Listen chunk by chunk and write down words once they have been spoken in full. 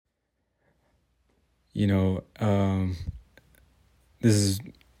You know, this has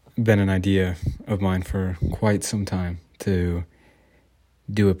been an idea of mine for quite some time to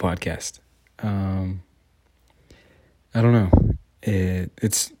do a podcast. I don't know.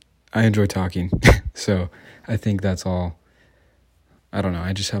 I enjoy talking, so I think that's all. I don't know.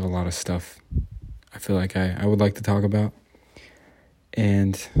 I just have a lot of stuff I feel like I would like to talk about.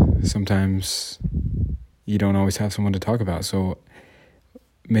 And sometimes you don't always have someone to talk about, so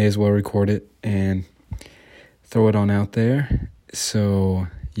may as well record it and throw it on out there. So,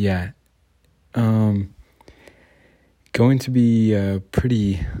 yeah. Going to be a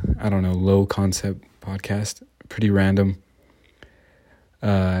pretty, low concept podcast, pretty random.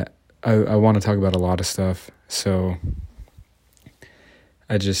 I want to talk about a lot of stuff, so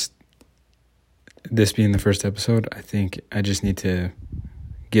this being the first episode, I think I just need to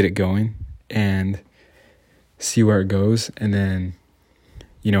get it going and see where it goes, and then,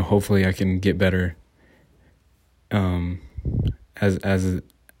 hopefully I can get better as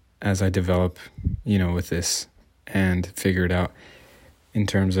I develop, with this and figure it out in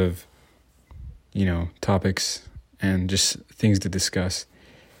terms of, topics and just things to discuss.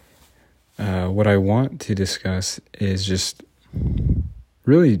 What I want to discuss is just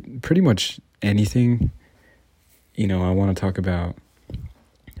really pretty much anything. I want to talk about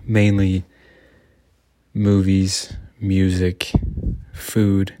mainly movies, music,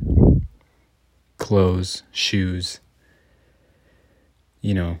 food, clothes, shoes,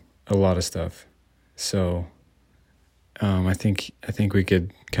 a lot of stuff. So I think we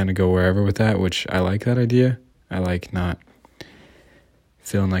could kind of go wherever with that, which I like that idea. I like not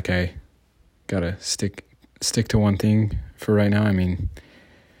feeling like I gotta stick to one thing for right now. I mean,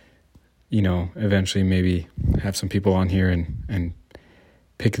 eventually maybe have some people on here and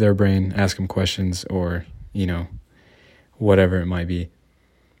pick their brain, ask them questions, or, whatever it might be.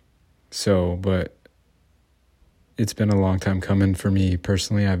 So, but it's been a long time coming for me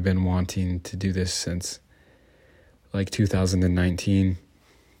personally. I've been wanting to do this since like 2019.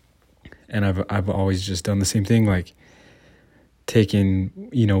 And I've always just done the same thing, like taking,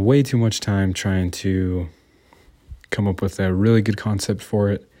 way too much time trying to come up with a really good concept for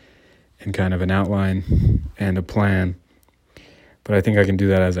it and kind of an outline and a plan. But I think I can do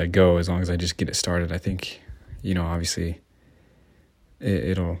that as I go, as long as I just get it started. I think, obviously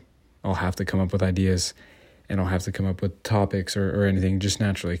I'll have to come up with ideas, and I'll have to come up with topics or anything just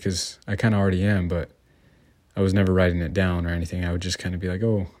naturally, because I kind of already am, but I was never writing it down or anything. I would just kind of be like,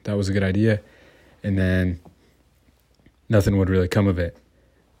 oh, that was a good idea. And then nothing would really come of it.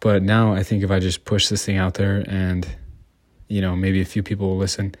 But now I think if I just push this thing out there and, maybe a few people will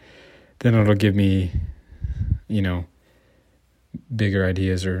listen, then it'll give me, bigger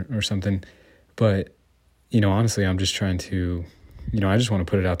ideas or something. But, honestly, I'm just trying to, I just want to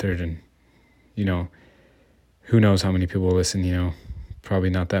put it out there and, who knows how many people will listen, probably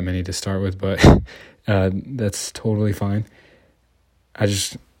not that many to start with, but that's totally fine. I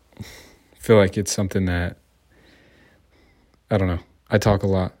just feel like it's something that, I don't know, I talk a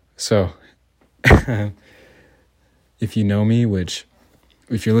lot. So if you know me, which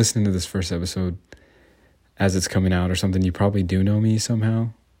if you're listening to this first episode as it's coming out or something, you probably do know me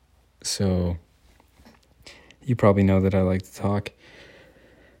somehow. So you probably know that I like to talk.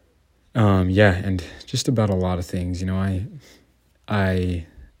 And just about a lot of things. I'm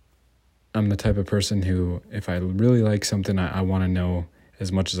the type of person who, if I really like something, I want to know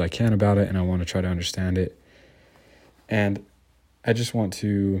as much as I can about it, and I want to try to understand it. And I just want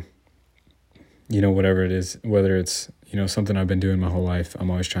to, whatever it is, whether it's, something I've been doing my whole life,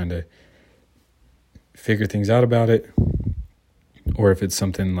 I'm always trying to figure things out about it. Or if it's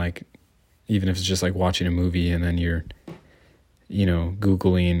something like, even if it's just like watching a movie and then you're,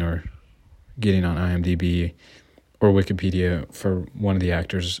 Googling or getting on IMDb or Wikipedia for one of the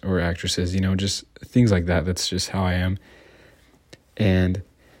actors or actresses, just things like that. That's just how I am. And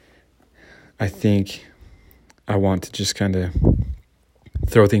I think I want to just kind of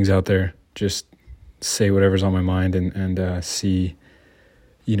throw things out there, just say whatever's on my mind and see,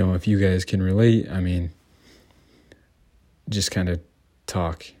 if you guys can relate. I mean, just kind of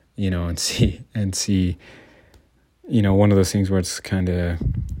talk, and see, one of those things where it's kind of,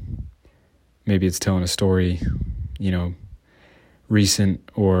 maybe it's telling a story, recent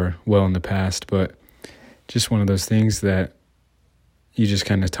or well in the past, but just one of those things that you just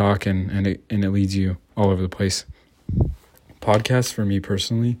kind of talk and it leads you all over the place. Podcasts for me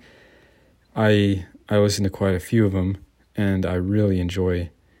personally, I listen to quite a few of them, and I really enjoy,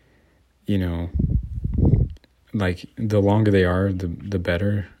 like the longer they are, the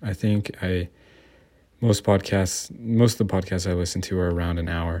better. I think most of the podcasts I listen to are around an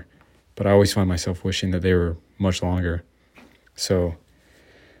hour, but I always find myself wishing that they were much longer. So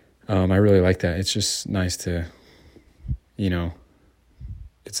I really like that. It's just nice to,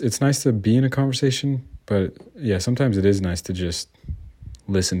 it's nice to be in a conversation, but yeah, sometimes it is nice to just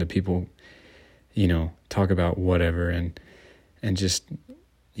listen to people, talk about whatever and just,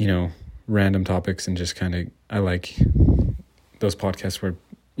 random topics, and just kind of, I like those podcasts where,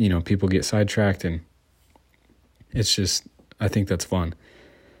 people get sidetracked, and it's just, I think that's fun.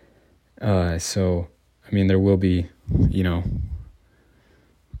 So, there will be,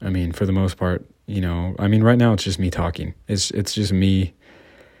 for the most part, right now it's just me talking. It's just me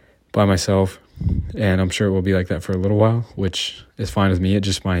by myself, and I'm sure it will be like that for a little while, which is fine with me. It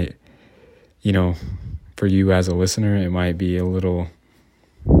just might, for you as a listener, it might be a little,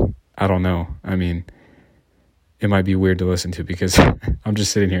 I don't know. It might be weird to listen to because I'm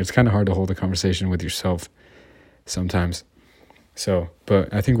just sitting here. It's kind of hard to hold a conversation with yourself sometimes. So,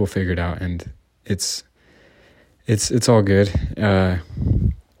 but I think we'll figure it out, and it's all good.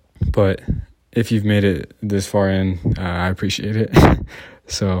 But if you've made it this far in, I appreciate it.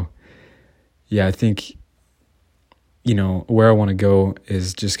 So, yeah, I think, where I want to go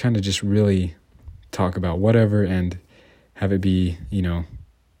is just kind of just really talk about whatever and have it be,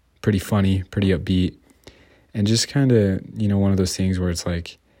 pretty funny, pretty upbeat, and just kind of, one of those things where it's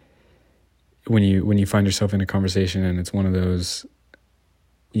like when you find yourself in a conversation and it's one of those,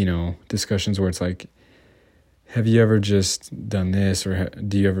 discussions where it's like, have you ever just done this, or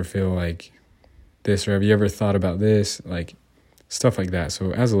do you ever feel like this, or have you ever thought about this, like stuff like that.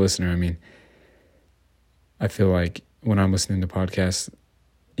 So as a listener, I feel like when I'm listening to podcasts,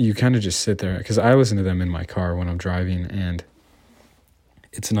 you kind of just sit there, because I listen to them in my car when I'm driving, and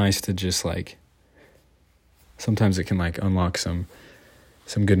it's nice to just like, sometimes it can like unlock some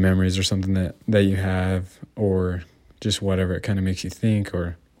good memories or something that you have, or just whatever. It kind of makes you think,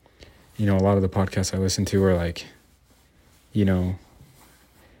 or, a lot of the podcasts I listen to are like,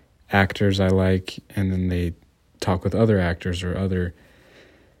 actors I like, and then they talk with other actors or other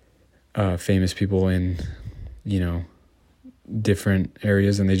famous people in, different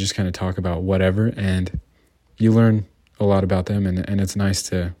areas, and they just kind of talk about whatever, and you learn a lot about them, and it's nice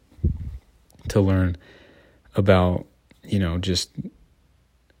to learn about, just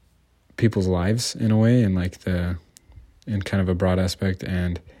people's lives in a way, and like in kind of a broad aspect.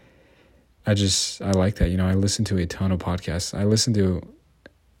 And I like that. I listen to a ton of podcasts. I listen to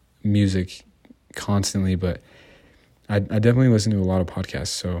music constantly, but I definitely listen to a lot of podcasts.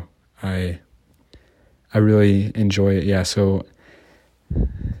 So I really enjoy it. Yeah. So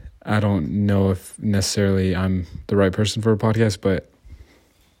I don't know if necessarily I'm the right person for a podcast, but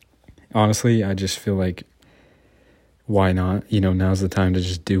honestly, I just feel like, why not? Now's the time to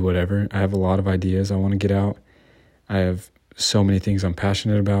just do whatever. I have a lot of ideas I want to get out. I have so many things I'm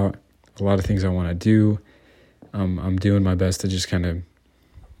passionate about, a lot of things I want to do. I'm doing my best to just kind of,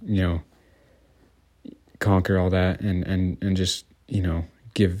 conquer all that and just,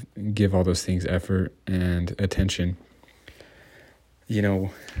 give all those things effort and attention.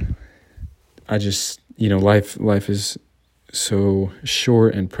 I just, life is so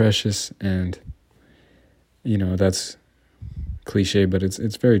short and precious, and, that's cliche, but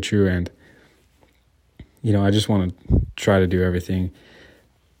it's very true. And, I just want to try to do everything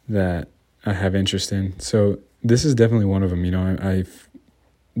that I have interest in. So this is definitely one of them.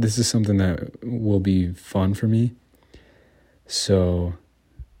 This is something that will be fun for me. So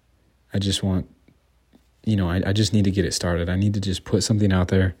I just want, I just need to get it started. I need to just put something out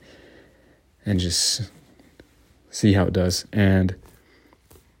there and just see how it does, and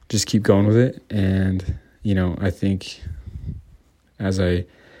just keep going with it. And, I think as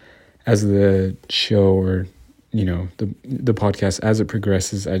the show, or, the podcast, as it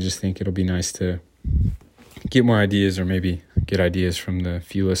progresses, I just think it'll be nice to get more ideas, or maybe get ideas from the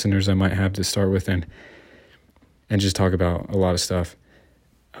few listeners I might have to start with, and just talk about a lot of stuff.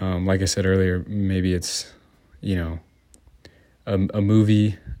 Like I said earlier, maybe it's, a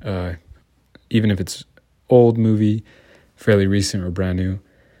movie, even if it's old movie, fairly recent or brand new,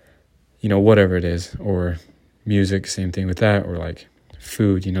 whatever it is, or music, same thing with that, or like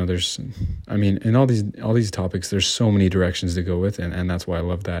food, there's, in all these topics, there's so many directions to go with, and that's why I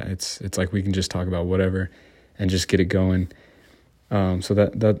love that. It's like we can just talk about whatever and just get it going. So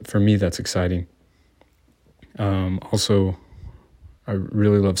that for me, that's exciting. Also, I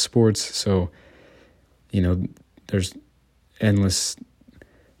really love sports, so, there's endless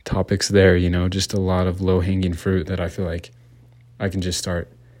topics there, just a lot of low-hanging fruit that I feel like I can just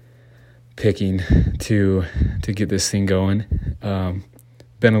start picking to get this thing going.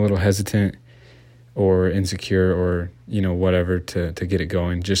 Been a little hesitant or insecure or, whatever to get it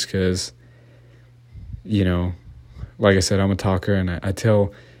going, just because, like I said, I'm a talker, and I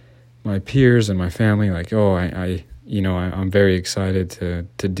tell my peers and my family, like, oh, I'm very excited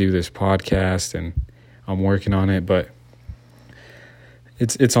to do this podcast, and I'm working on it, but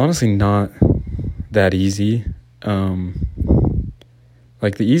it's honestly not that easy.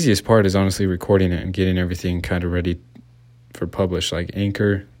 Like, the easiest part is honestly recording it and getting everything kind of ready for publish. Like,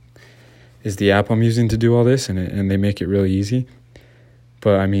 Anchor is the app I'm using to do all this, and they make it really easy.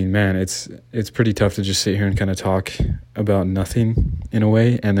 But I mean, man, it's pretty tough to just sit here and kind of talk about nothing in a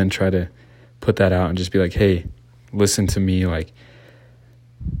way, and then try to put that out and just be like, hey, listen to me, like,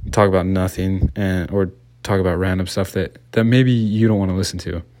 talk about nothing, or talk about random stuff that maybe you don't want to listen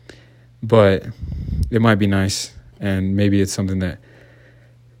to, but it might be nice, and maybe it's something that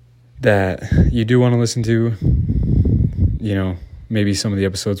you do want to listen to. Maybe some of the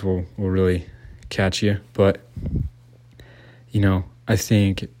episodes will really catch you, but I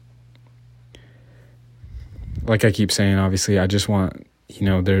think, like I keep saying, obviously I just want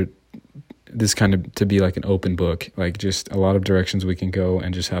this kind of to be like an open book, like just a lot of directions we can go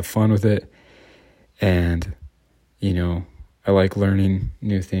and just have fun with it. And I like learning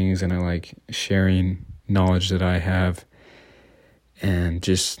new things, and I like sharing knowledge that I have, and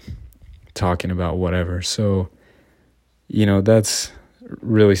just talking about whatever. So that's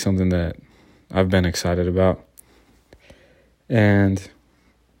really something that I've been excited about. And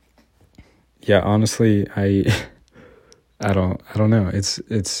yeah, honestly, I don't know.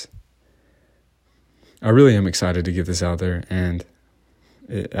 It's I really am excited to get this out there, and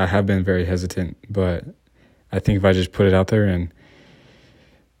I have been very hesitant, but I think if I just put it out there and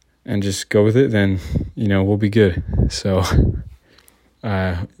just go with it, then we'll be good. So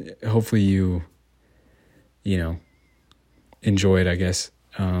hopefully you enjoy it, I guess.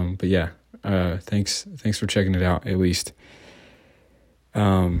 But yeah, thanks for checking it out, at least.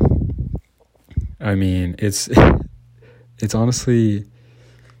 I mean, it's honestly,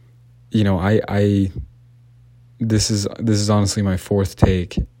 this is honestly my fourth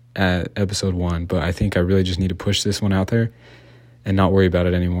take at episode 1, but I think I really just need to push this one out there and not worry about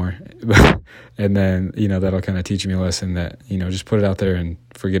it anymore. And then, that'll kind of teach me a lesson that, just put it out there and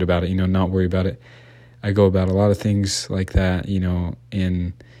forget about it, not worry about it. I go about a lot of things like that,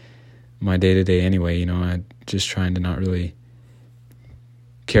 in my day-to-day anyway. I'm just trying to not really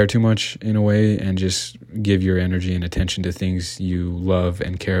care too much in a way, and just give your energy and attention to things you love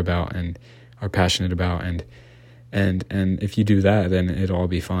and care about and are passionate about. And if you do that, then it'll all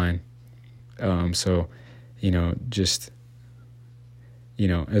be fine. So, just,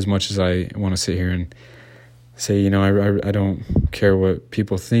 as much as I want to sit here and say, I don't care what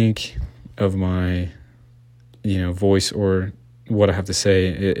people think of my, voice or what I have to say,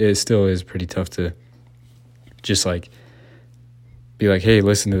 it still is pretty tough to just like be like, hey,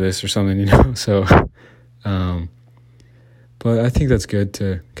 listen to this or something, so, but I think that's good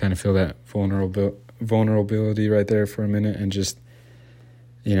to kind of feel that vulnerability right there for a minute, and just,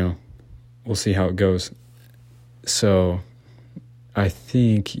 we'll see how it goes. So I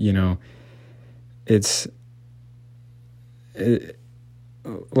think,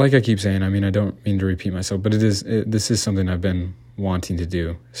 like I keep saying, I mean, I don't mean to repeat myself, but this is something I've been wanting to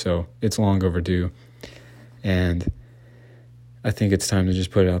do. So it's long overdue, and I think it's time to just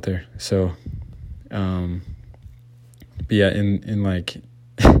put it out there. So, but yeah, in like,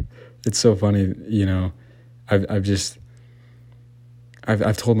 it's so funny, I've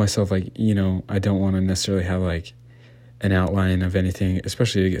told myself, like, I don't want to necessarily have like an outline of anything,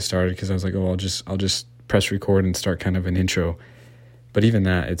 especially to get started, because I was like, oh, I'll just press record and start kind of an intro. But even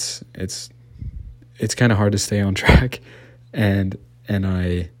that, it's kind of hard to stay on track, and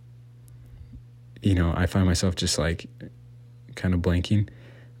I find myself just like kind of blanking.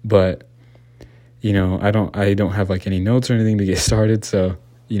 But I don't have like any notes or anything to get started. So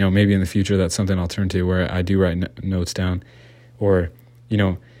maybe in the future that's something I'll turn to, where I do write notes down, or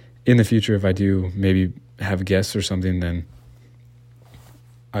in the future, if I do maybe have guests or something, then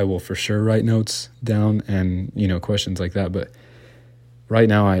I will for sure write notes down and questions like that. But right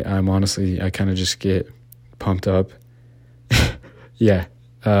now, I'm honestly, I kind of just get pumped up. Yeah.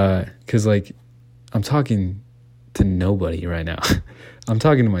 'Cause like, I'm talking to nobody right now. I'm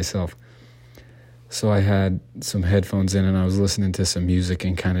talking to myself. So I had some headphones in, and I was listening to some music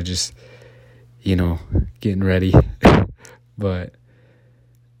and kind of just, getting ready. But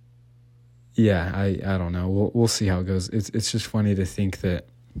yeah, I don't know. We'll see how it goes. It's just funny to think that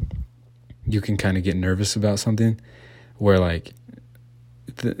you can kind of get nervous about something where, like,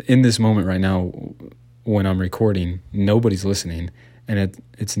 in this moment right now, when I'm recording, nobody's listening, and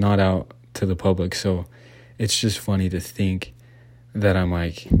it's not out to the public. So it's just funny to think that I'm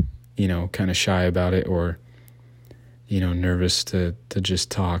like, you know, kind of shy about it, or, you know, nervous to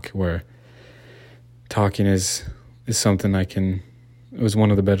just talk, where talking is something it was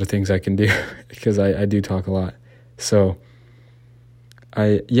one of the better things I can do because I do talk a lot. So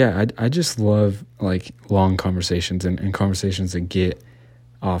I just love like long conversations and conversations that get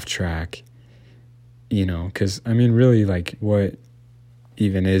off track, you know, because I mean, really, like, what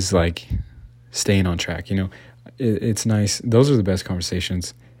even is like staying on track, you know? It's nice. Those are the best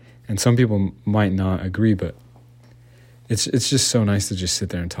conversations, and some people might not agree, but it's just so nice to just sit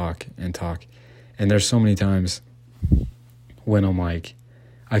there and talk. And there's so many times when I'm like,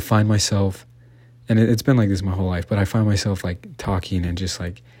 I find myself, and it's been like this my whole life, but I find myself like talking and just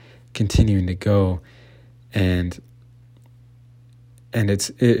like continuing to go, and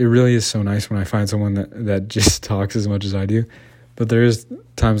it really is so nice when I find someone that just talks as much as I do. But there is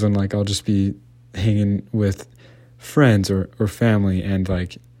times when like I'll just be hanging with friends or family, and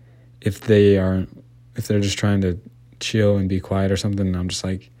like if they're just trying to chill and be quiet or something, and I'm just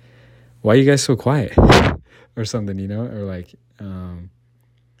like, why are you guys so quiet? Or something, you know? Or like,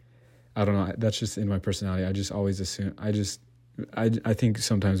 I don't know. That's just in my personality. I just always assume, I think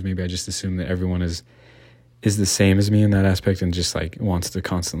sometimes maybe I just assume that everyone is the same as me in that aspect, and just like wants to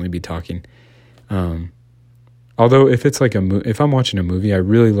constantly be talking. Although if it's like if I'm watching a movie, I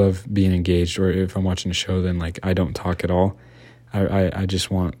really love being engaged, or if I'm watching a show, then like I don't talk at all. I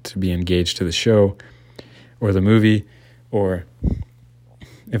just want to be engaged to the show or the movie, or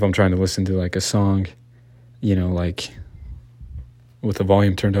if I'm trying to listen to like a song, you know, like with the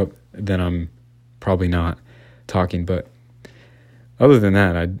volume turned up, then I'm probably not talking. But other than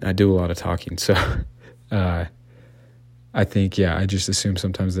that, I do a lot of talking. So I think, I just assume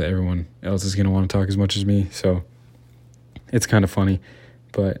sometimes that everyone else is going to want to talk as much as me. So it's kind of funny.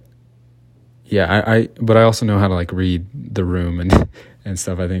 But yeah, but I also know how to like read the room and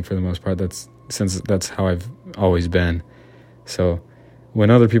stuff. I think for the most part, that's how I've always been. So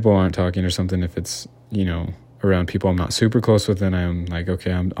when other people aren't talking or something, if it's, you know, around people I'm not super close with, then I'm like,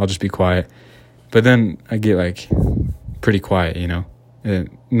 okay, I'll just be quiet. But then I get like pretty quiet, you know.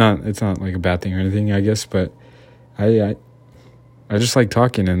 It's not like a bad thing or anything, I guess, but I just like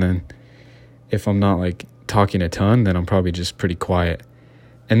talking. And then if I'm not like talking a ton, then I'm probably just pretty quiet.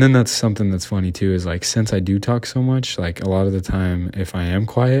 And then that's something that's funny too, is like, since I do talk so much, like a lot of the time, if I am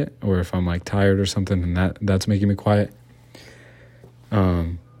quiet or if I'm like tired or something, then that's making me quiet.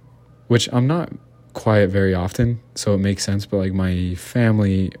 Which I'm not quiet very often, so it makes sense. But like my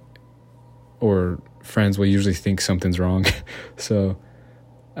family or friends will usually think something's wrong. So,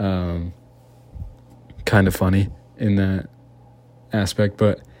 kind of funny in that aspect.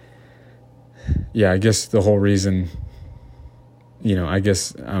 But yeah, I guess the whole reason, you know, I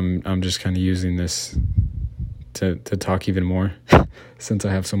guess I'm just kind of using this to talk even more since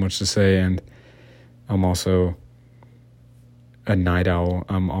I have so much to say. And I'm also a night owl.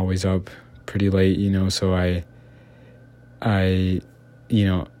 I'm always up pretty late, you know, so I you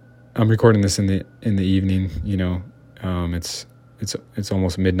know, I'm recording this in the evening, you know. It's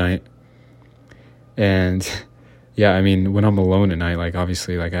almost midnight. And yeah, I mean, when I'm alone at night, like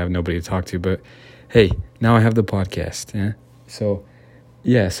obviously like I have nobody to talk to, but hey, now I have the podcast. Yeah. So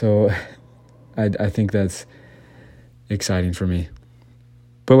yeah, I think that's exciting for me.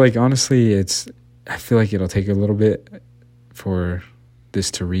 But like honestly, I feel like it'll take a little bit for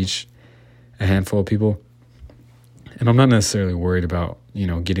this to reach a handful of people. And I'm not necessarily worried about, you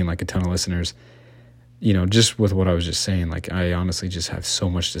know, getting like a ton of listeners, you know, just with what I was just saying. Like I honestly just have so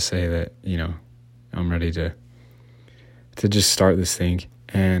much to say that, you know, I'm ready to just start this thing.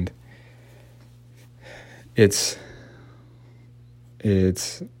 And it's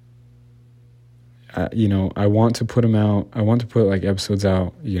you know, I want to put them out. I want to put like episodes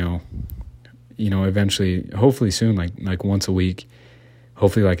out, you know, eventually, hopefully soon, like once a week,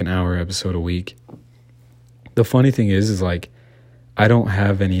 hopefully like an hour episode a week. The funny thing is like, I don't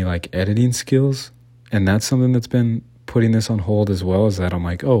have any like editing skills, and that's something that's been putting this on hold as well, is that I'm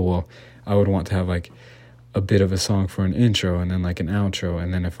like, oh, well, I would want to have like a bit of a song for an intro and then like an outro.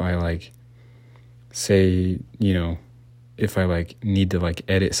 And then if I like say, you know, if I like need to like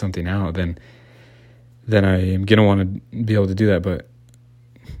edit something out, then I am going to want to be able to do that. But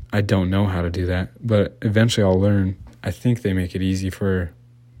I don't know how to do that, but eventually I'll learn. I think they make it easy for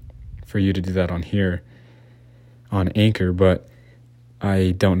you to do that on here, on Anchor, but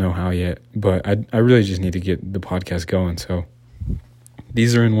I don't know how yet. But I really just need to get the podcast going. So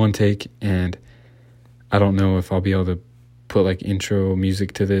these are in one take, and I don't know if I'll be able to put like intro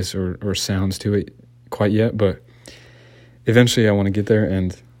music to this or sounds to it quite yet, but eventually I want to get there.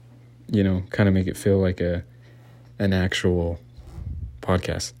 And kind of make it feel like an actual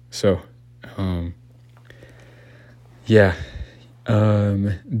podcast. So,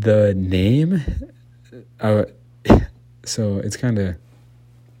 the name, so it's kind of,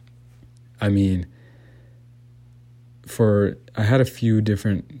 I had a few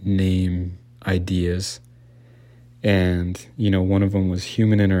different name ideas, and, one of them was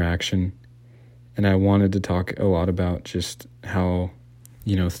human interaction, and I wanted to talk a lot about just how,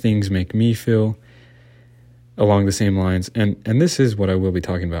 things make me feel along the same lines, and this is what I will be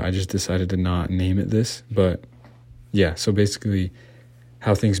talking about. I just decided to not name it this, but yeah, so basically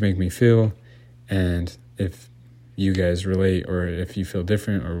how things make me feel, and if you guys relate or if you feel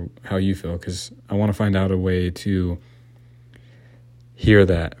different or how you feel, because I want to find out a way to hear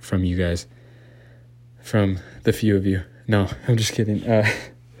that from you guys, from the few of you. No, I'm just kidding.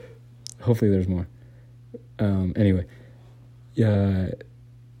 Hopefully there's more. Anyway, I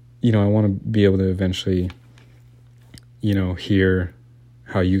want to be able to eventually, hear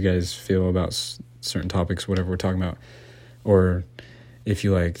how you guys feel about certain topics, whatever we're talking about, or if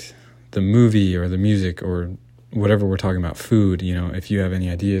you liked the movie or the music or whatever we're talking about, food, if you have any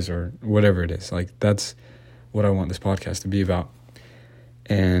ideas or whatever it is, like that's what I want this podcast to be about.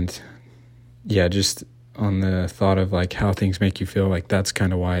 And yeah, just on the thought of like how things make you feel, like that's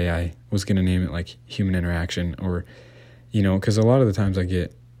kind of why I was going to name it like human interaction, or, because a lot of the times I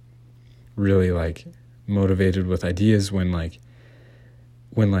get really like motivated with ideas when I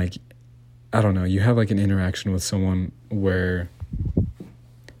don't know, you have like an interaction with someone where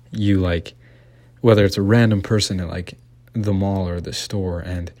you like, whether it's a random person at like the mall or the store,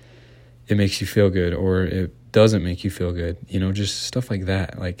 and it makes you feel good or it doesn't make you feel good, just stuff like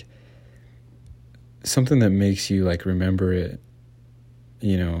that, like something that makes you like remember it,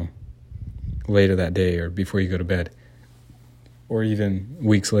 later that day or before you go to bed, or even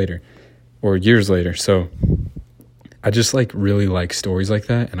weeks later or years later. So I just like really like stories like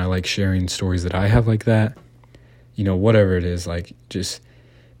that, and I like sharing stories that I have like that, whatever it is, like just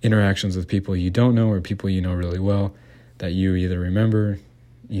interactions with people you don't know or people you know really well that you either remember,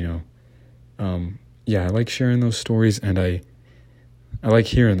 I like sharing those stories, and I like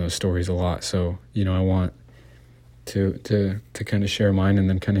hearing those stories a lot. So, I want to kind of share mine and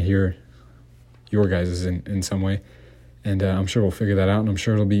then kind of hear your guys's in some way. And I'm sure we'll figure that out, and I'm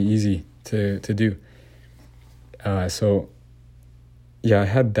sure it'll be easy to do. So yeah, I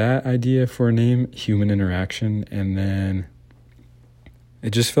had that idea for a name, human interaction, and then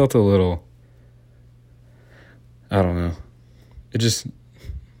it just felt a little, I don't know. It just,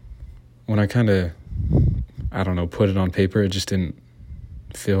 when I kind of, put it on paper, it just didn't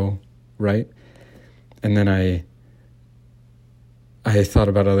feel right. And then I thought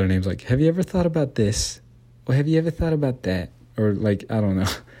about other names, like, have you ever thought about this? Or have you ever thought about that? Or like, I don't know.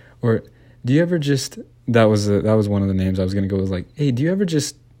 Or do you ever just, that was one of the names I was going to go with, like, hey, do you ever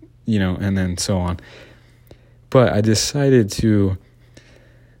just, and then so on. But I decided to,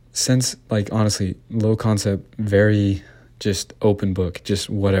 since like, honestly, low concept, very just open book, just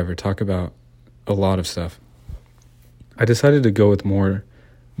whatever, talk about a lot of stuff. I decided to go with more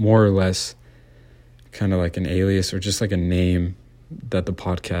or less kind of like an alias or just like a name that the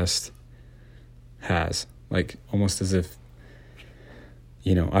podcast has, like almost as if,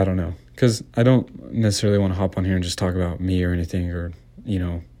 I don't know, because I don't necessarily want to hop on here and just talk about me or anything, or,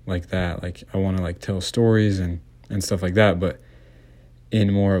 like that. Like I want to like tell stories and stuff like that, but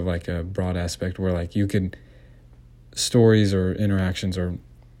in more of like a broad aspect where like you could, stories or interactions or,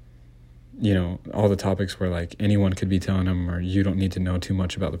 all the topics where like anyone could be telling them, or you don't need to know too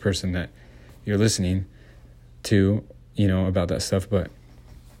much about the person that you're listening to, about that stuff. But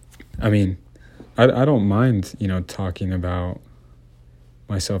I don't mind, talking about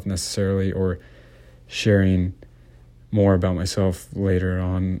myself necessarily, or sharing more about myself later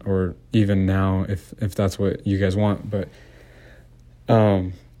on, or even now if that's what you guys want. But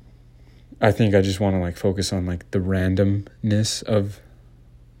I think I just want to like focus on like the randomness of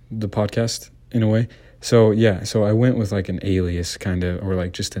the podcast in a way. So yeah, so I went with like an alias kind of, or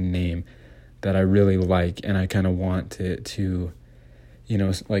like just a name that I really like, and I kind of want it to,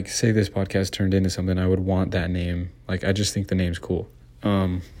 like say this podcast turned into something, I would want that name. Like I just think the name's cool.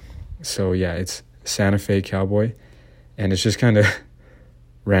 So yeah, it's Santa Fe Cowboy, and it's just kind of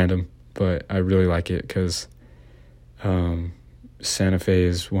random, but I really like it because Santa Fe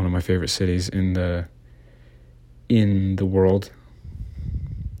is one of my favorite cities in the world.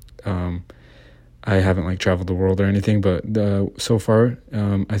 I haven't like traveled the world or anything, but so far,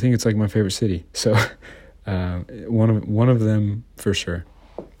 I think it's like my favorite city. So one of them for sure.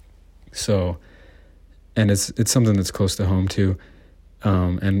 So, and it's something that's close to home too.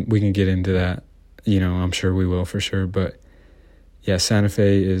 And we can get into that, I'm sure we will for sure. But yeah, Santa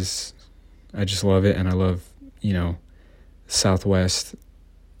Fe I just love it. And I love, Southwest,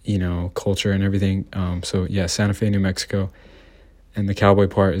 culture and everything. So yeah, Santa Fe, New Mexico. And the cowboy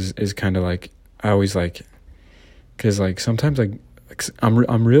part is kind of like, I always like, cause like sometimes like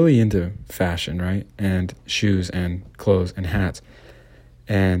I'm really into fashion, right? And shoes and clothes and hats.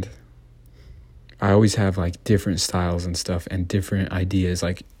 And I always have like different styles and stuff and different ideas.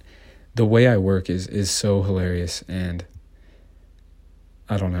 Like the way I work is so hilarious, and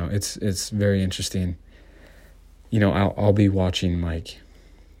I don't know, it's very interesting. I'll be watching like,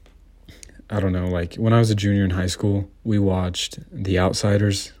 I don't know, like when I was a junior in high school, we watched The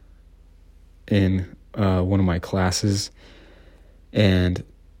Outsiders in one of my classes, and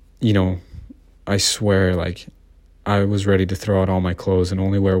I swear, like, I was ready to throw out all my clothes and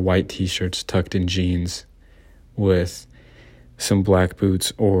only wear white t-shirts tucked in jeans with some black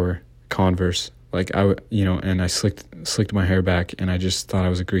boots or Converse. Like and I slicked my hair back, and I just thought I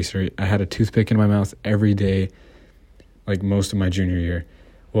was a greaser. I had a toothpick in my mouth every day, like most of my junior year.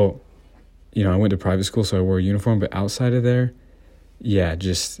 Well, I went to private school, so I wore a uniform, but outside of there, yeah,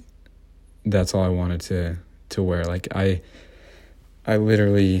 just that's all I wanted to wear. Like I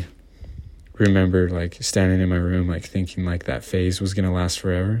literally remember like standing in my room like thinking like that phase was gonna last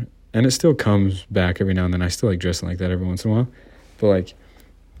forever, and it still comes back every now and then. I still like dressing like that every once in a while, but like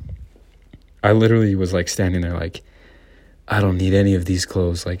I literally was like standing there like, I don't need any of these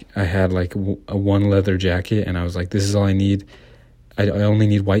clothes. Like I had like a one leather jacket, and I was like, this is all I need. I only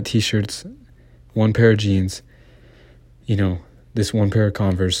need white t-shirts, one pair of jeans, this one pair of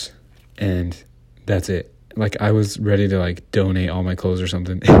Converse, and that's it. Like I was ready to like donate all my clothes or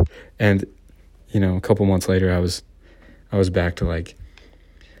something. And a couple months later I was back to like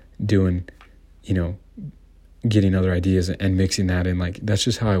doing, getting other ideas and mixing that in. Like that's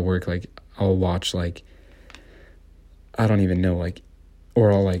just how I work. Like I'll watch like, I don't even know, like,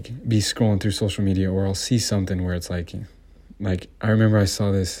 or I'll like be scrolling through social media, or I'll see something where it's like I remember I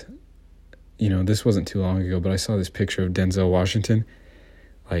saw this, this wasn't too long ago, but I saw this picture of Denzel Washington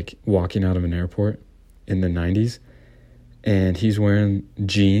like walking out of an airport in the 90s, and he's wearing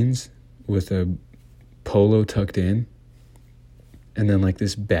jeans with a polo tucked in, and then like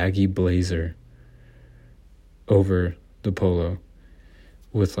this baggy blazer over the polo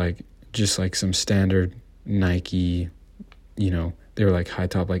with like just like some standard Nike, they were like high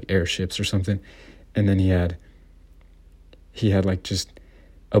top like airships or something, and then he had like just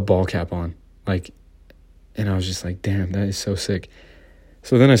a ball cap on, like, and I was just like, damn, that is so sick.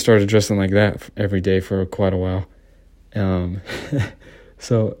 So then I started dressing like that every day for quite a while.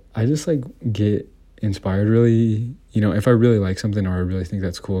 So I just like get inspired really, if I really like something or I really think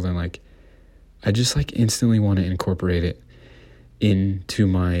that's cool, then like I just like instantly want to incorporate it into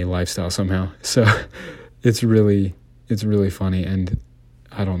my lifestyle somehow. So it's really funny, and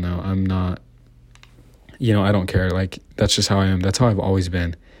I don't know, I'm not, I don't care. Like that's just how I am. That's how I've always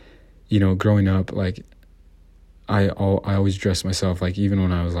been. Growing up, like I always dressed myself, like even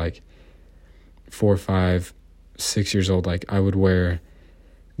when I was like 4, 5, 6 years old, like I would wear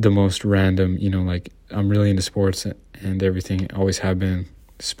the most random, like I'm really into sports and everything. Always have been.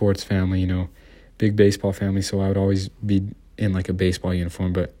 Sports family, big baseball family. So I would always be in like a baseball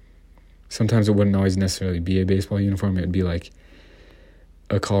uniform, but sometimes it wouldn't always necessarily be a baseball uniform. It'd be like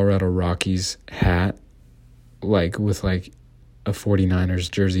a Colorado Rockies hat, like with like a 49ers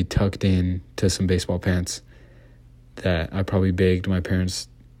jersey tucked in to some baseball pants that I probably begged my parents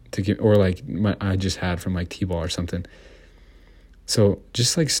to give, or like I just had from like T-ball or something. So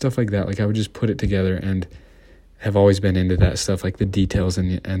just like stuff like that, like I would just put it together, and have always been into that stuff, like the details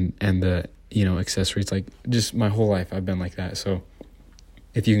and the accessories. Like just my whole life I've been like that. So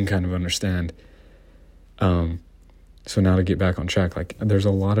if you can kind of understand, so now to get back on track, like there's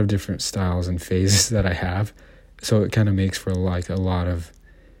a lot of different styles and phases that I have. So it kind of makes for like a lot of,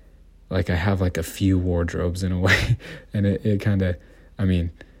 like I have like a few wardrobes in a way, and it kind of,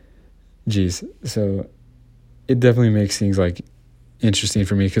 geez. So it definitely makes things like interesting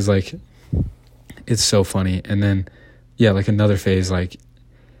for me, because like it's so funny. And then yeah, like another phase, like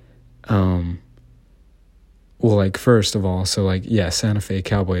well, like first of all, so like yeah, Santa Fe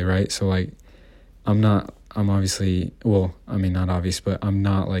cowboy, right? So like I'm obviously, well, not obvious, but I'm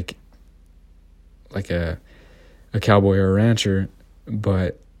not like a cowboy or a rancher,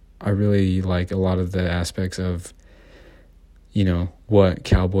 but I really like a lot of the aspects of what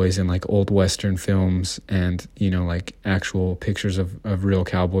cowboys in like old Western films, and like actual pictures of real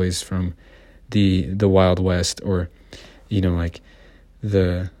cowboys from the Wild West, or like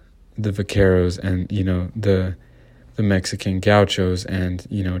the vaqueros, and the the Mexican gauchos and,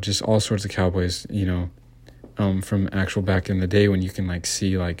 just all sorts of cowboys, from actual back in the day when you can like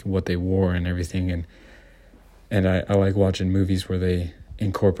see like what they wore and everything. And I like watching movies where they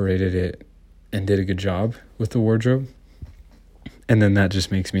incorporated it and did a good job with the wardrobe. And then that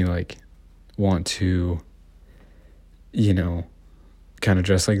just makes me like want to, kind of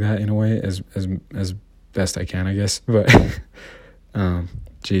dress like that in a way as best I can, I guess. But,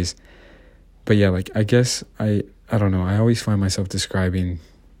 geez. But yeah, like, I guess I don't know. I always find myself describing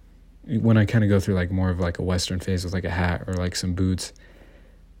when I kind of go through like more of like a Western phase with like a hat or like some boots.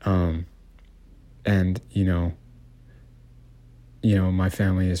 And, my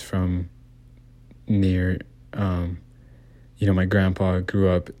family is from near, my grandpa grew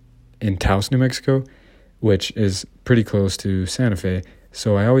up in Taos, New Mexico, which is pretty close to Santa Fe.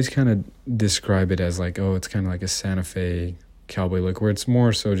 So I always kind of describe it as like, oh, it's kind of like a Santa Fe cowboy look, where it's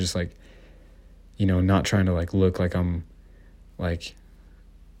more so just like, not trying to like look like I'm like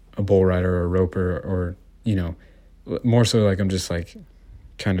a bull rider or a roper or, more so like I'm just like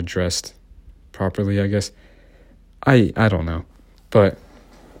kind of dressed properly, I guess. I don't know. But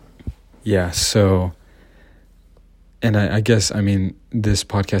yeah, so, and I guess, this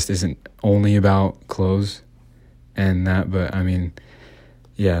podcast isn't only about clothes and that, but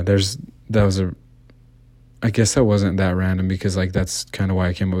yeah, I guess that wasn't that random because like that's kind of why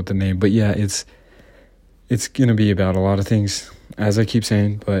I came up with the name. But yeah, it's going to be about a lot of things, as I keep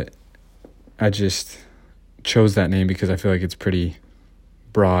saying, but I just chose that name because I feel like it's pretty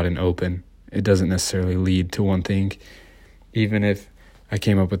broad and open. It doesn't necessarily lead to one thing, even if I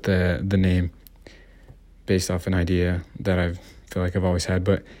came up with the name based off an idea that I feel like I've always had.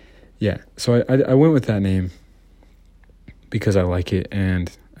 But yeah, so I went with that name because I like it and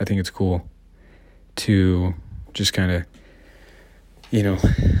I think it's cool to just kind of,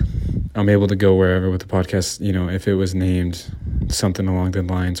 I'm able to go wherever with the podcast. If it was named something along the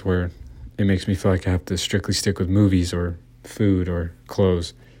lines where it makes me feel like I have to strictly stick with movies or food or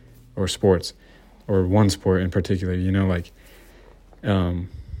clothes or sports or one sport in particular, I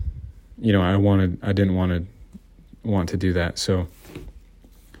didn't want to do that. So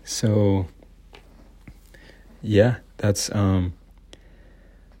yeah, that's kind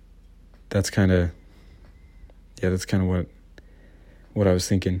of what I was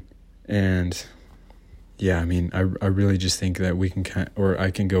thinking. And yeah, I really just think that we can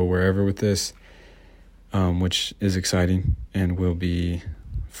I can go wherever with this, which is exciting and will be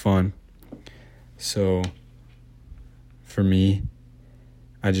fun. So for me,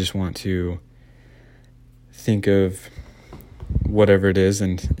 I just want to think of whatever it is.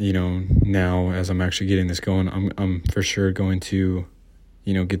 And, now as I'm actually getting this going, I'm for sure going to,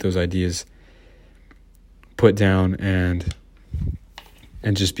 get those ideas put down and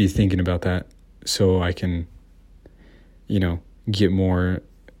just be thinking about that so I can, get more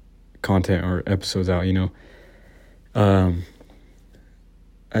content or episodes out,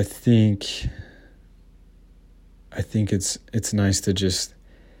 I think it's nice to just,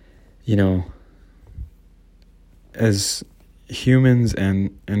 as humans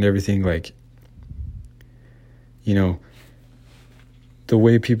and everything, like, the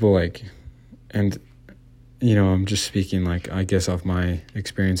way people like, and, I'm just speaking like, I guess off my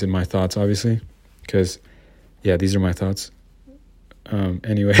experience and my thoughts, obviously, because yeah, these are my thoughts.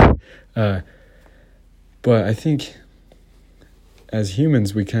 Anyway, but I think as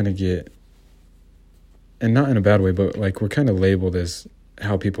humans, we kind of get, and not in a bad way, but like we're kind of labeled as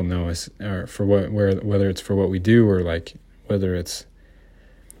how people know us, or for whether it's for what we do, or like whether it's,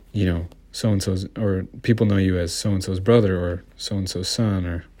 so-and-so's, or people know you as so-and-so's brother or so-and-so's son,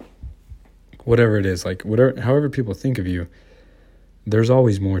 or whatever it is, like however people think of you, there's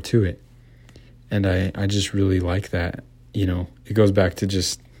always more to it. And I just really like that, it goes back to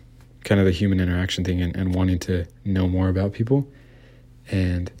just kind of the human interaction thing and wanting to know more about people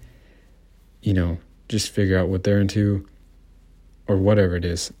and, just figure out what they're into or whatever it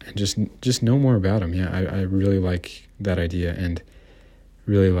is, and just know more about them. Yeah, I really like that idea, and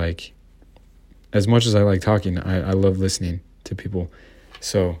really like, as much as I like talking, I love listening to people.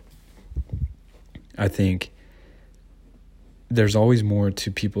 So I think there's always more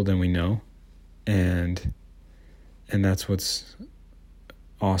to people than we know, and that's what's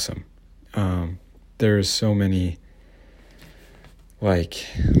awesome. There's so many, like,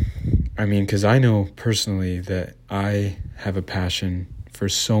 because I know personally that I have a passion for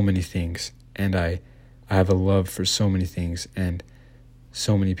so many things, and I have a love for so many things and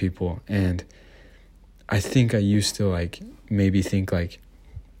so many people. And I think I used to like maybe think like,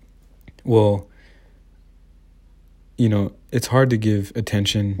 well, it's hard to give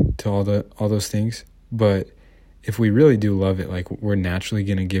attention to all those things, but if we really do love it, like we're naturally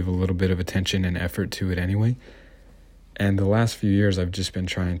going to give a little bit of attention and effort to it anyway. And the last few years, I've just been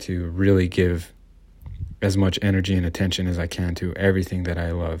trying to really give as much energy and attention as I can to everything that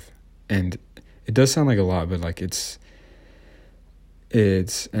I love. And it does sound like a lot, but like it's,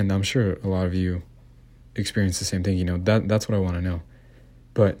 and I'm sure a lot of you experience the same thing, you know, that's what I want to know.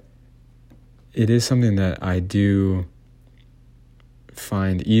 But it is something that I do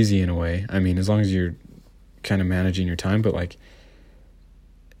find easy in a way. I mean, as long as you're kind of managing your time, but like,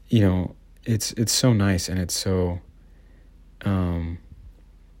 you know, it's so nice, and it's so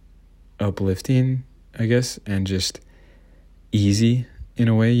uplifting, I guess, and just easy in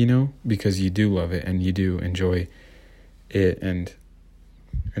a way, you know, because you do love it and you do enjoy it and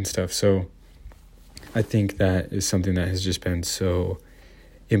stuff. So I think that is something that has just been so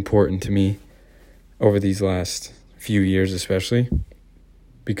important to me over these last few years, especially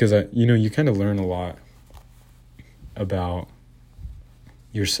because you kind of learn a lot about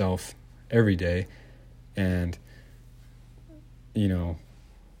yourself every day. And, you know,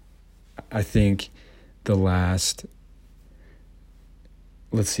 I think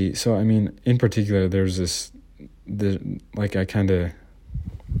let's see. So, I mean, in particular, there's like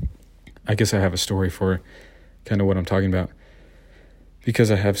I guess I have a story for kind of what I'm talking about, because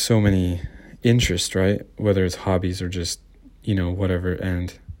I have so many interests, right? Whether it's hobbies or just, you know, whatever.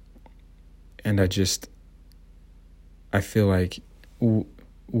 And I feel like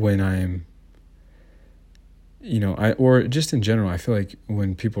when I'm, you know, or just in general, I feel like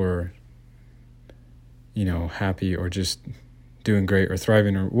when people are, you know, happy or just doing great or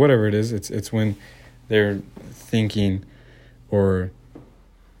thriving or whatever it is, it's when they're thinking or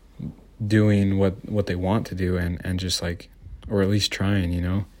doing what they want to do and just like, or at least trying, you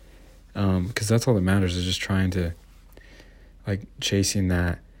know, because that's all that matters, is just trying to, like, chasing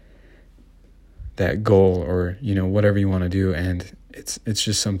that goal, or, you know, whatever you want to do. And it's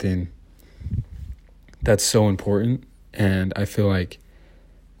just something that's so important. And I feel like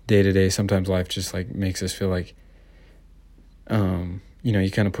day to day, sometimes life just like makes us feel like, you know, you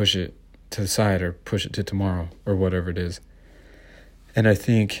kind of push it to the side or push it to tomorrow or whatever it is. And I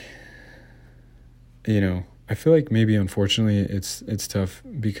think, you know, I feel like maybe unfortunately it's tough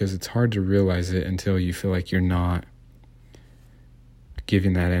because it's hard to realize it until you feel like you're not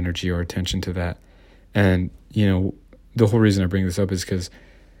giving that energy or attention to that. And, you know, the whole reason I bring this up is because,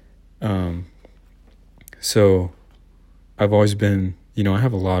 so I've always been, you know, I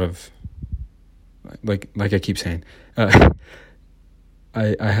have a lot of, like I keep saying, I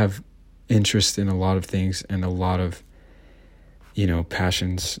have interest in a lot of things and a lot of, you know,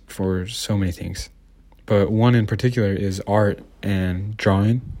 passions for so many things. But one in particular is art and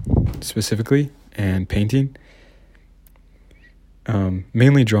drawing specifically, and painting.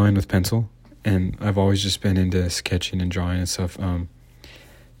 Mainly drawing with pencil, and I've always just been into sketching and drawing and stuff.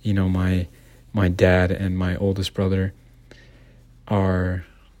 You know, my dad and my oldest brother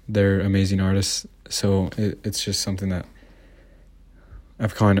they're amazing artists, so it's just something that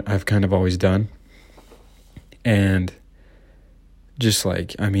I've kind of always done. And just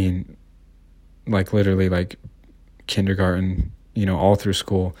like, I mean, like literally like kindergarten, you know, all through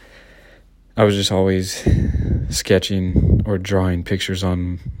school, I was just always sketching or drawing pictures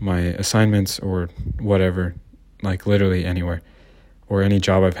on my assignments or whatever, like literally anywhere. Or any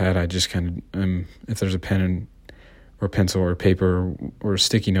job I've had, I just kind of, if there's a pen or pencil or paper or a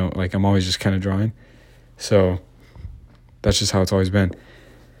sticky note, like I'm always just kind of drawing. So that's just how it's always been.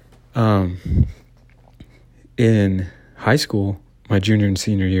 In high school, my junior and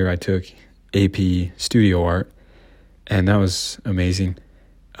senior year, I took AP studio art, and that was amazing.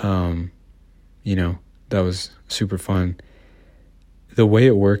 You know, that was super fun. The way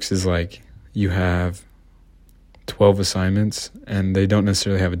it works is like you have 12 assignments, and they don't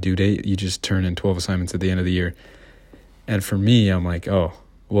necessarily have a due date. You just turn in 12 assignments at the end of the year. And for me, I'm like, oh,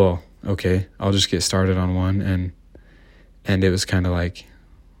 well, okay, I'll just get started on one. And it was kind of like,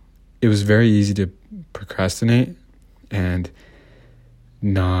 it was very easy to procrastinate and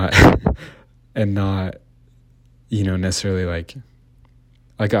not, you know, necessarily like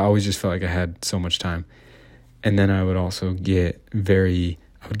I always just felt like I had so much time. And then I would also get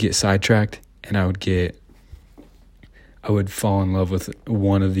sidetracked, and I would fall in love with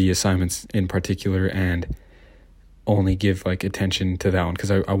one of the assignments in particular and only give like attention to that one, because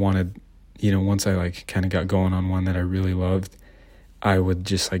I wanted, you know, once I like kind of got going on one that I really loved, I would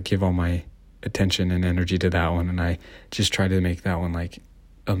just like give all my attention and energy to that one, and I just tried to make that one like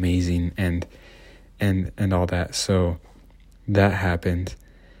amazing and all that. So that happened,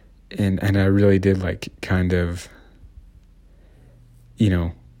 and I really did like kind of, you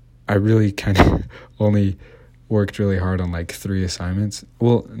know, I really kind of only worked really hard on like 3 assignments.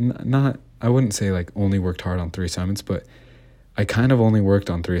 Well, I wouldn't say like only worked hard on 3 assignments, but I kind of only worked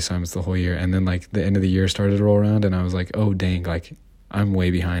on 3 assignments the whole year. And then like the end of the year started to roll around and I was like, oh dang, like I'm way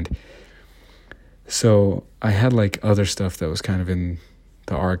behind. So I had like other stuff that was kind of in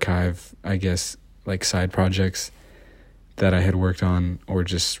the archive, I guess, like side projects that I had worked on or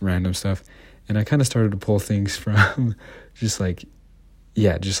just random stuff. And I kind of started to pull things from just like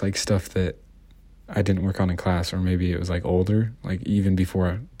stuff that I didn't work on in class, or maybe it was like older, like even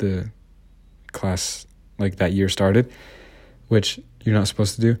before the class, like that year started, which you're not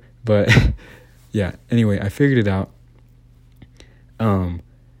supposed to do. But yeah, anyway, I figured it out.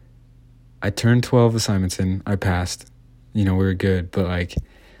 I turned 12 assignments in, I passed, we were good, but like,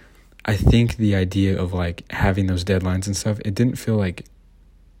 I think the idea of like having those deadlines and stuff, it didn't feel like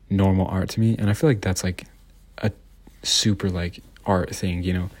normal art to me. And I feel like that's like a super like art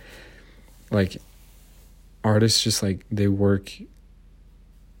thing, like artists just like they work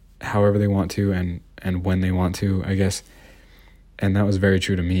however they want to and when they want to, I guess. And that was very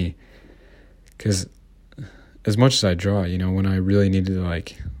true to me, because as much as I draw, when I really needed to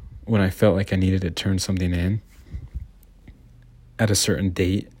like, when I felt like I needed to turn something in at a certain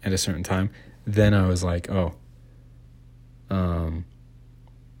date, at a certain time, then I was like,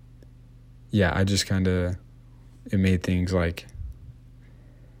 I just kind of, it made things like,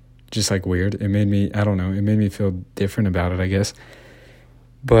 just like weird. It made me, I don't know, it made me feel different about it, I guess.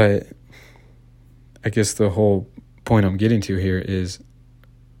 But I guess the whole point I'm getting to here is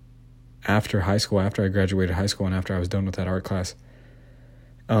after high school, after I graduated high school and after I was done with that art class,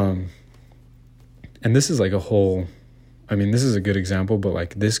 and this is like this is a good example, but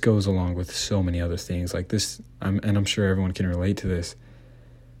like this goes along with so many other things like this. I'm sure everyone can relate to this,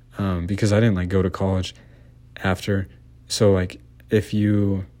 because I didn't like go to college after. So like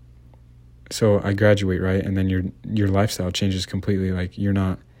so I graduate, right? And then your lifestyle changes completely. Like you're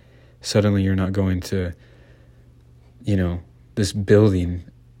not going to, this building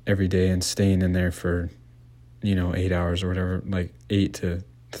every day and staying in there for, 8 hours or whatever, like 8 to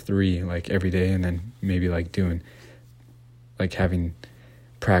 3, like every day. And then maybe like doing, like having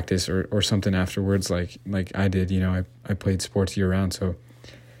practice or something afterwards. Like I did, I played sports year round. So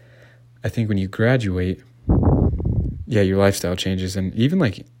I think when you graduate, your lifestyle changes. And even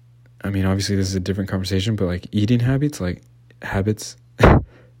like, obviously this is a different conversation, but like eating habits,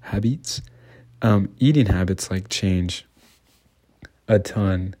 eating habits like change a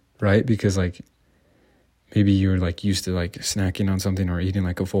ton, right? Because like maybe you're like used to like snacking on something or eating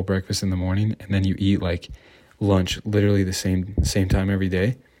like a full breakfast in the morning, and then you eat like lunch literally the same time every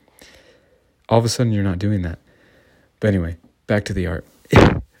day. All of a sudden you're not doing that. But anyway, back to the art.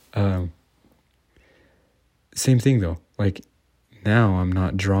 Same thing though. Like now I'm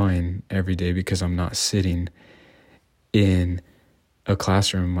not drawing every day because I'm not sitting in a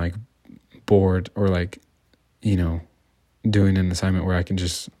classroom like bored or like, doing an assignment where I can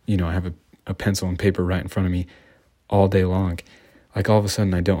just, I have a pencil and paper right in front of me all day long. Like all of a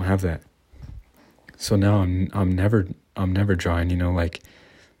sudden I don't have that. So now I'm never drawing,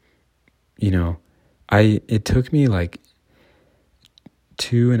 it took me like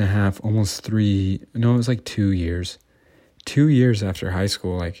 2.5, almost 3, no, it was like 2 years. 2 years after high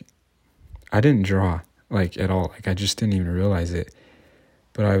school, like I didn't draw like at all. Like I just didn't even realize it.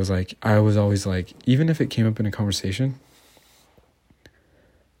 But I was always like, even if it came up in a conversation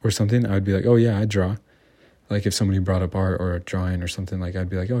or something, I would be like, oh yeah, I draw. Like if somebody brought up art or a drawing or something, like I'd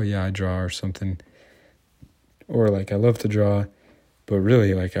be like, oh yeah, I draw or something. Or like I love to draw, but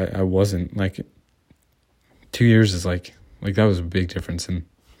really like I wasn't. Like 2 years is like that was a big difference. And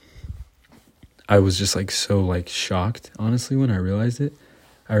I was just like so like shocked, honestly, when I realized it.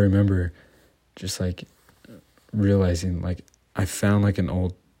 I remember just like realizing like I found like an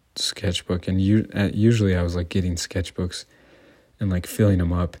old sketchbook, and usually I was like getting sketchbooks and like filling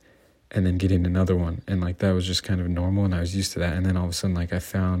them up and then getting another one, and like that was just kind of normal and I was used to that. And then all of a sudden like I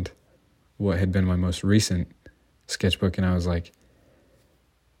found what had been my most recent sketchbook, and I was like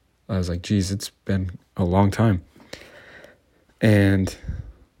geez, it's been a long time. And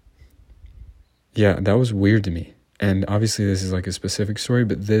yeah, that was weird to me. And obviously this is like a specific story,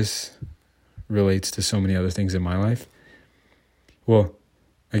 but this relates to so many other things in my life. Well,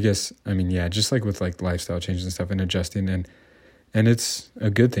 I guess, just like with like lifestyle changes and stuff and adjusting, and it's a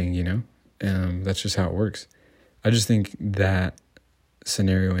good thing, that's just how it works. I just think that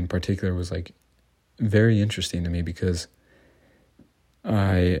scenario in particular was like very interesting to me, because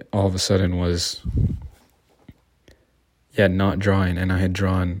I all of a sudden was, not drawing, and I had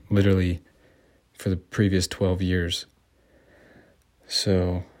drawn literally for the previous 12 years.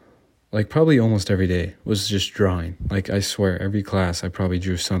 So like probably almost every day was just drawing. Like I swear every class I probably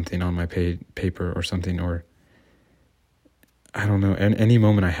drew something on my paper or something, or I don't know, and any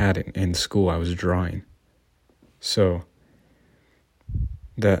moment I had in school I was drawing. So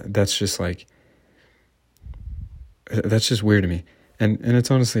that's just like, that's just weird to me. And it's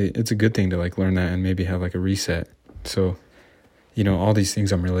honestly, it's a good thing to like learn that and maybe have like a reset. So, you know, all these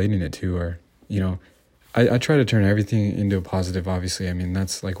things I'm relating it to are, you know, I try to turn everything into a positive, obviously. I mean,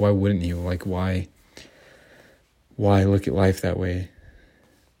 that's like, why wouldn't you? Like, why look at life that way?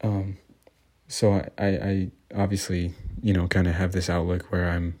 So I obviously, you know, kind of have this outlook where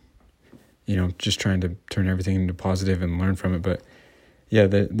I'm, you know, just trying to turn everything into positive and learn from it. But yeah,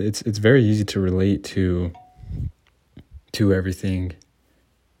 it's very easy to relate to everything,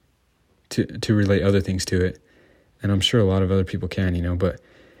 to relate other things to it. And I'm sure a lot of other people can, you know, but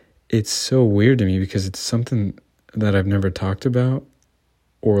it's so weird to me because it's something that I've never talked about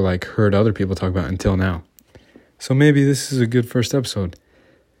or like heard other people talk about until now. So maybe this is a good first episode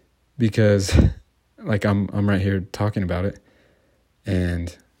because like I'm right here talking about it,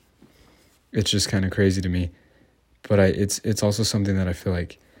 and it's just kind of crazy to me. But it's also something that I feel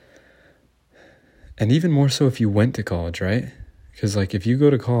like, and even more so if you went to college, right? Because like if you go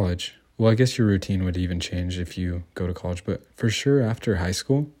to college, well, I guess your routine would even change if you go to college, but for sure after high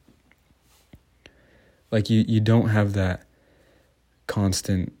school, like you don't have that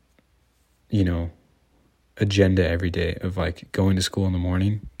constant, you know, agenda every day of like going to school in the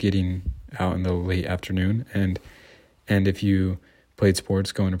morning, getting out in the late afternoon, and if you played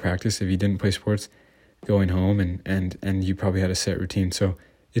sports, going to practice. If you didn't play sports, going home, and you probably had a set routine. So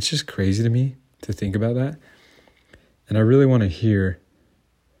it's just crazy to me to think about that. And I really want to hear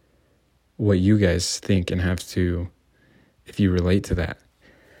what you guys think and have to, if you relate to that,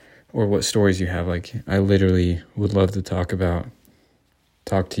 or what stories you have. Like, I literally would love to talk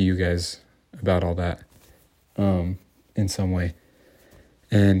to you guys about all that in some way.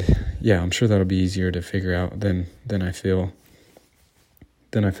 And yeah, I'm sure that'll be easier to figure out than I feel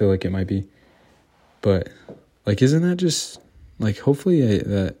like it might be. But like, isn't that just like, hopefully you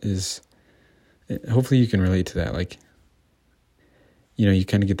can relate to that. Like, you know, you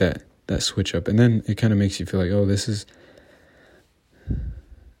kind of get that switch up, and then it kind of makes you feel like, oh, this is,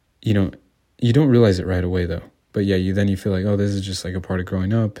 you know, you don't realize it right away though. But yeah, you feel like, oh, this is just like a part of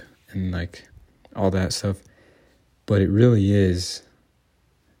growing up and like all that stuff. But it really is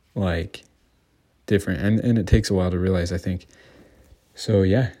like different, and it takes a while to realize, I think. So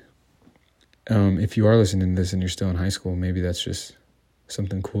yeah, if you are listening to this and you're still in high school, maybe that's just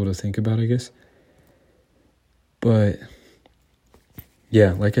something cool to think about, I guess. But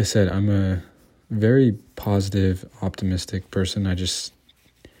yeah, like I said, I'm a very positive, optimistic person. I just,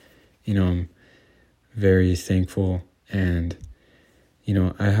 you know, I'm very thankful, and, you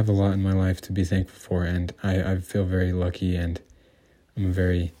know, I have a lot in my life to be thankful for, and I feel very lucky, and I'm a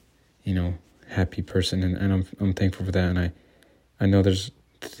very, you know, happy person, and I'm thankful for that. And I know there's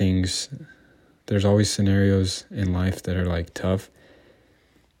always scenarios in life that are like tough,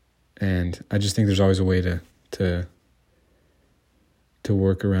 and I just think there's always a way to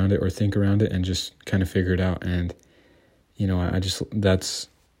work around it or think around it and just kind of figure it out. And, you know, and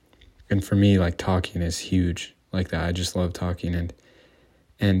for me, like, talking is huge like that. I just love talking,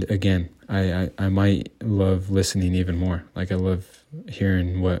 and again, I might love listening even more. Like, I love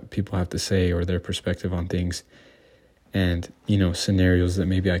hearing what people have to say or their perspective on things, and, you know, scenarios that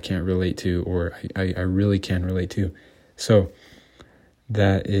maybe I can't relate to, or I really can relate to. So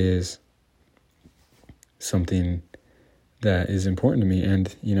that is something that is important to me.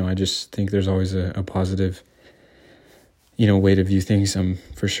 And, you know, I just think there's always a positive, you know, way to view things. I'm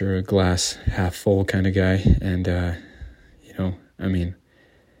for sure a glass half full kind of guy. And, you know, I mean,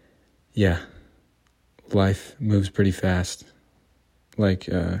 yeah, life moves pretty fast. Like,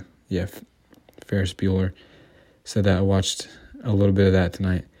 Ferris Bueller said that. I watched a little bit of that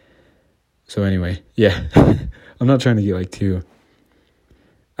tonight. So anyway, yeah, I'm not trying to get like too,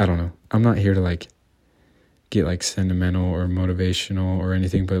 I don't know. I'm not here to like get like sentimental or motivational or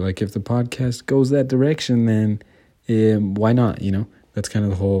anything, but like if the podcast goes that direction, then why not? You know, that's kind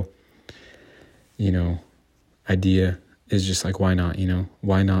of the whole, you know, idea is just like, why not? You know,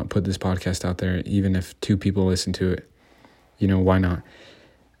 why not put this podcast out there, even if 2 people listen to it? You know, why not?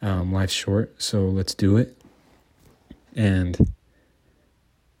 Life's short, so let's do it. And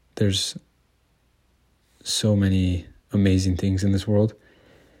there's so many amazing things in this world,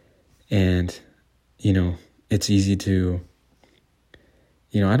 and, you know, it's easy to,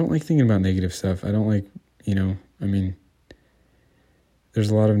 you know, I don't like thinking about negative stuff. I don't like, you know, I mean, there's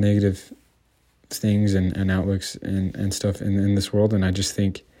a lot of negative things and outlooks and stuff in this world, and I just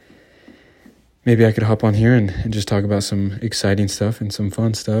think, maybe I could hop on here and just talk about some exciting stuff and some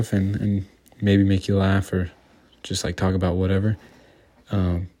fun stuff and maybe make you laugh or just like talk about whatever.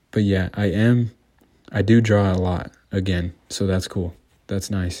 But yeah, I do draw a lot again, so that's cool. That's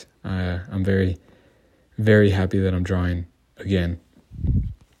nice. I'm very, very happy that I'm drawing again.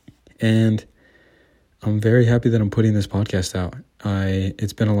 And I'm very happy that I'm putting this podcast out.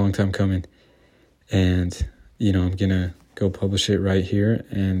 It's been a long time coming, and I'm gonna go publish it right here.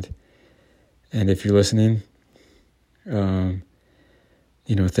 And if you're listening, thank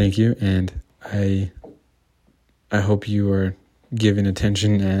you. And I hope you are giving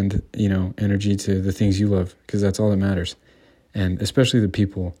attention and energy to the things you love, because that's all that matters. And especially the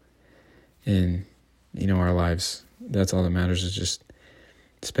people in our lives. That's all that matters, is just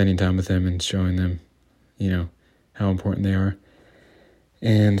spending time with them and showing them how important they are.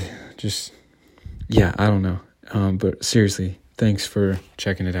 And just, yeah, I don't know. But seriously, thanks for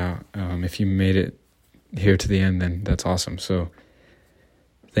checking it out. If you made it here to the end, then that's awesome. So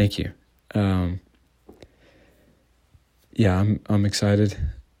thank you. Yeah, I'm excited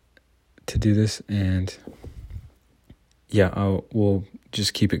to do this, and yeah, we'll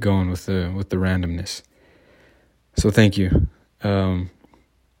just keep it going with the randomness. So thank you. Have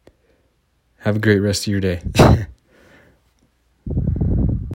a great rest of your day.